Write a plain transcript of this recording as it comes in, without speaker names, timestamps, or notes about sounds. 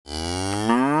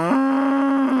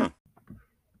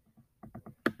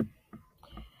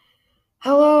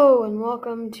Hello and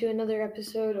welcome to another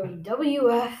episode of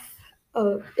WF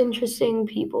of Interesting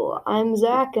People. I'm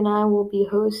Zack and I will be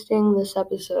hosting this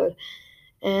episode.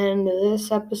 And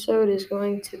this episode is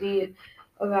going to be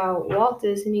about Walt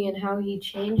Disney and how he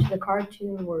changed the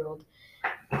cartoon world.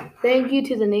 Thank you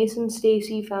to the Nathan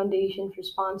Stacy Foundation for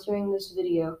sponsoring this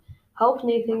video. Help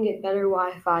Nathan get better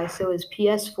Wi-Fi so his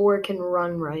PS4 can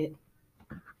run right.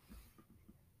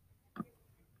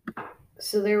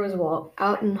 So there was Walt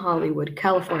out in Hollywood,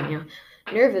 California,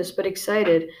 nervous but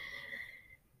excited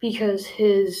because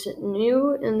his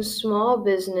new and small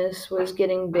business was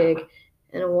getting big,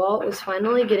 and Walt was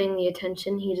finally getting the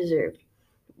attention he deserved.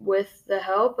 With the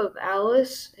help of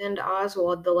Alice and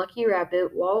Oswald the Lucky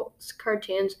Rabbit, Walt's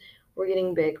cartoons were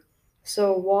getting big.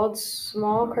 So Walt's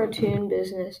small cartoon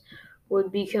business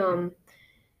would become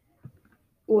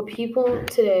what people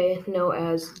today know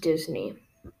as Disney.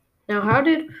 Now, how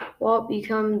did Walt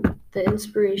become the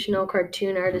inspirational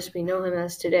cartoon artist we know him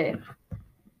as today?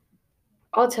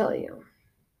 I'll tell you.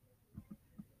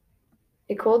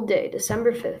 A cold day,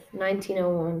 December 5th,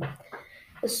 1901.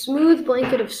 A smooth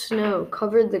blanket of snow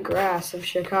covered the grass of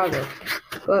Chicago,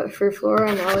 but for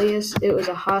Flora and Elias, it was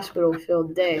a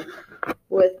hospital-filled day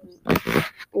with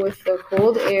the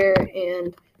cold air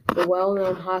and the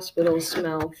well-known hospital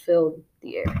smell filled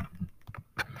the air.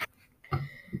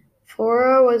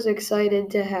 Flora was excited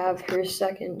to have her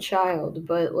second child,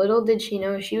 but little did she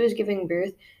know she was giving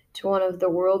birth to one of the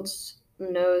world's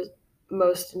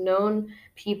most known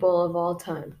people of all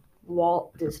time,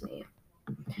 Walt Disney.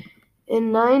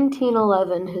 In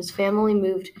 1911, his family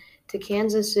moved to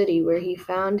Kansas City, where he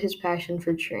found his passion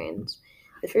for trains.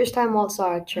 The first time Walt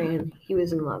saw a train, he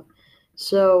was in love.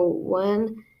 So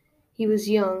when he was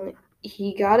young,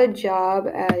 he got a job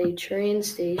at a train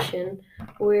station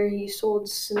where he sold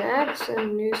snacks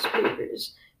and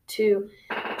newspapers to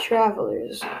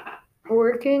travelers.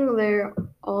 Working there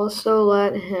also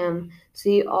let him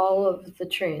see all of the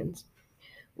trains.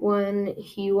 When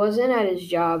he wasn't at his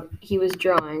job, he was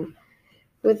drawing.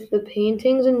 With the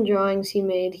paintings and drawings he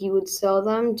made, he would sell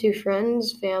them to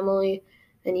friends, family,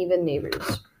 and even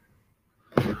neighbors.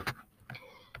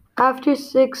 After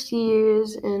 6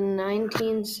 years, in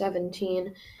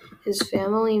 1917, his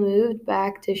family moved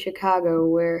back to Chicago,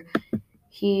 where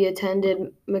he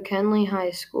attended McKinley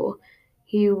High School.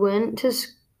 He went to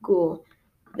school.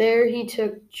 There he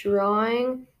took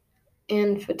drawing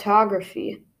and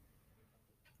photography.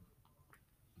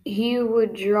 He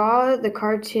would draw the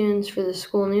cartoons for the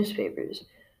school newspapers.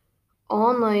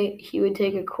 All night he would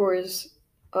take a course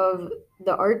of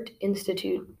the Art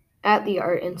Institute at the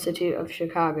Art Institute of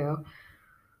Chicago.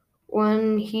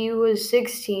 When he was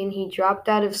 16, he dropped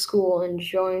out of school and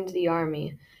joined the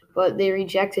army, but they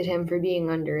rejected him for being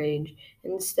underage.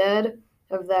 Instead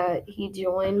of that, he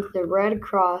joined the Red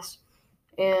Cross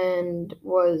and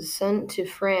was sent to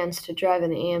France to drive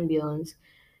an ambulance.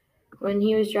 When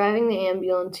he was driving the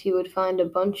ambulance, he would find a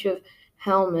bunch of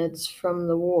helmets from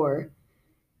the war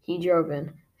he drove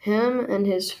in. Him and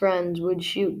his friends would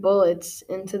shoot bullets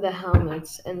into the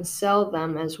helmets and sell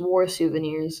them as war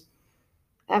souvenirs.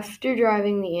 After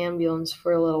driving the ambulance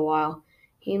for a little while,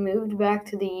 he moved back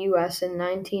to the U.S. in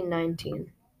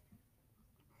 1919.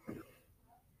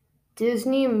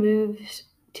 Disney moved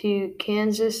to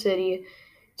Kansas City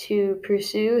to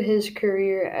pursue his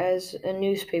career as a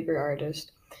newspaper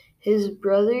artist. His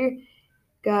brother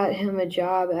got him a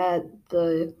job at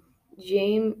the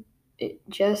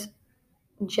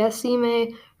Jessie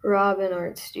May Robin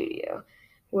Art Studio,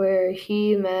 where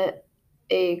he met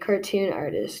a cartoon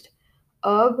artist,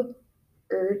 Ub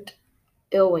Ert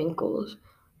Illwinkles,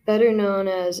 better known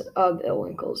as Ub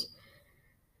Illwinkles.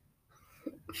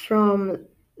 From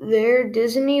there,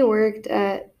 Disney worked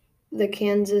at the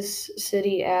Kansas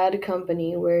City Ad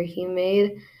Company, where he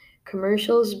made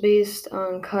commercials based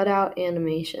on cutout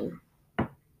animation.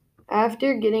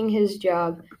 After getting his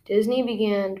job, Disney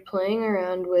began playing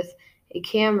around with a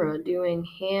camera doing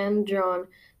hand-drawn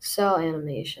cell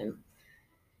animation.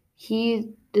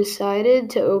 He decided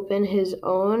to open his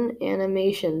own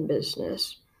animation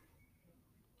business.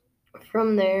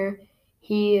 From there,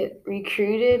 he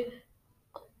recruited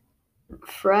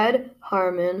Fred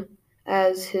Harmon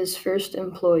as his first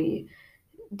employee.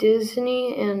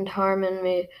 Disney and Harmon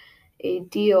made a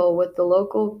deal with the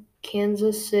local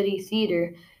Kansas City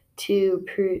theater to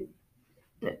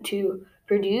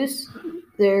produce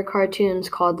their cartoons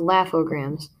called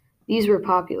Laugh-O-Grams. These were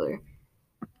popular.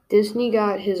 Disney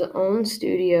got his own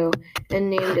studio and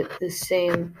named it the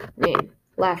same name,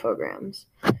 Laugh-O-Grams.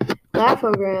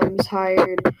 Laugh-O-Grams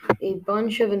hired a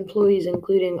bunch of employees,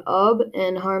 including Ub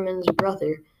and Harmon's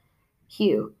brother,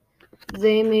 Hugh.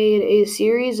 They made a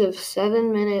series of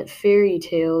 7-minute fairy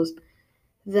tales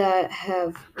that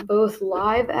have both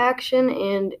live action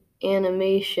and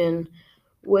animation,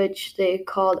 which they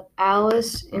called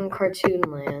Alice in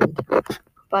Cartoonland.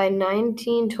 By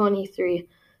 1923,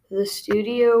 the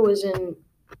studio was in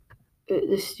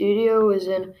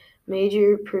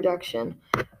major production.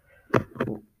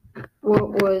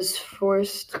 What was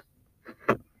forced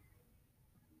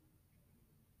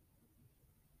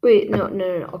Wait, no.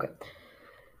 Okay.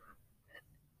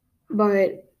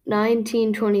 By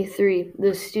 1923,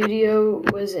 the studio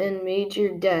was in major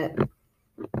debt,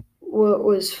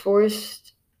 which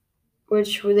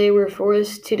they were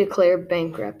forced to declare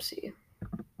bankruptcy.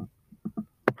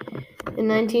 In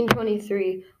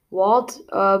 1923, Walt,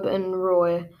 Ub, and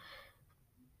Roy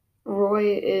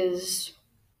is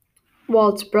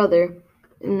Walt's brother.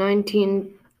 In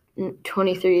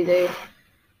 1923,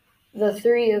 the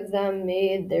three of them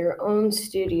made their own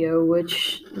studio,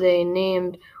 which they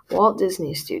named Walt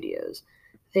Disney Studios.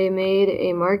 They made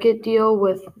a market deal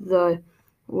with the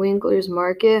Winkler's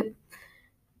Market.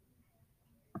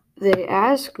 They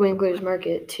asked Winkler's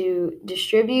Market to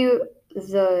distribute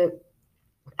the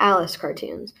Alice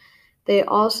cartoons. They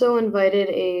also invented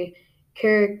a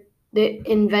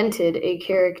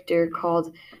character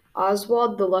called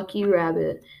Oswald the Lucky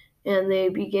Rabbit, and they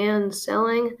began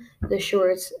selling the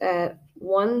shorts at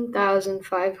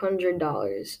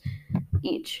 $1,500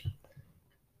 each.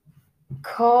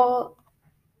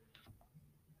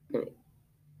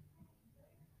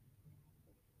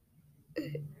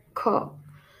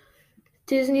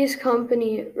 Disney's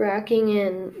company racking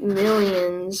in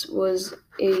millions was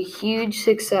a huge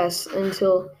success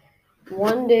until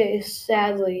one day,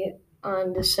 sadly,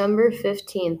 on December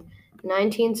 15th,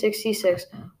 1966,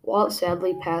 Walt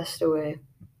sadly passed away.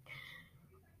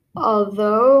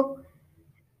 Although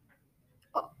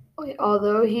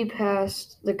he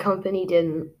passed, the company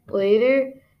didn't.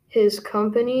 Later, his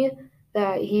company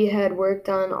that he had worked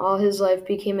on all his life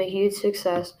became a huge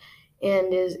success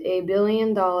and is a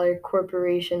billion-dollar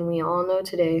corporation we all know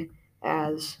today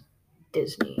as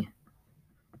Disney.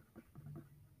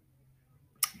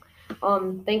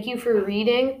 Thank you for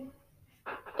reading.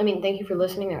 Thank you for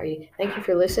listening. Thank you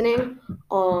for listening.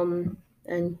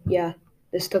 And yeah,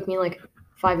 this took me like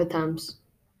 5 attempts,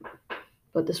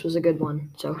 but this was a good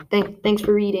one. So thanks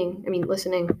for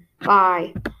listening.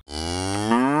 Bye.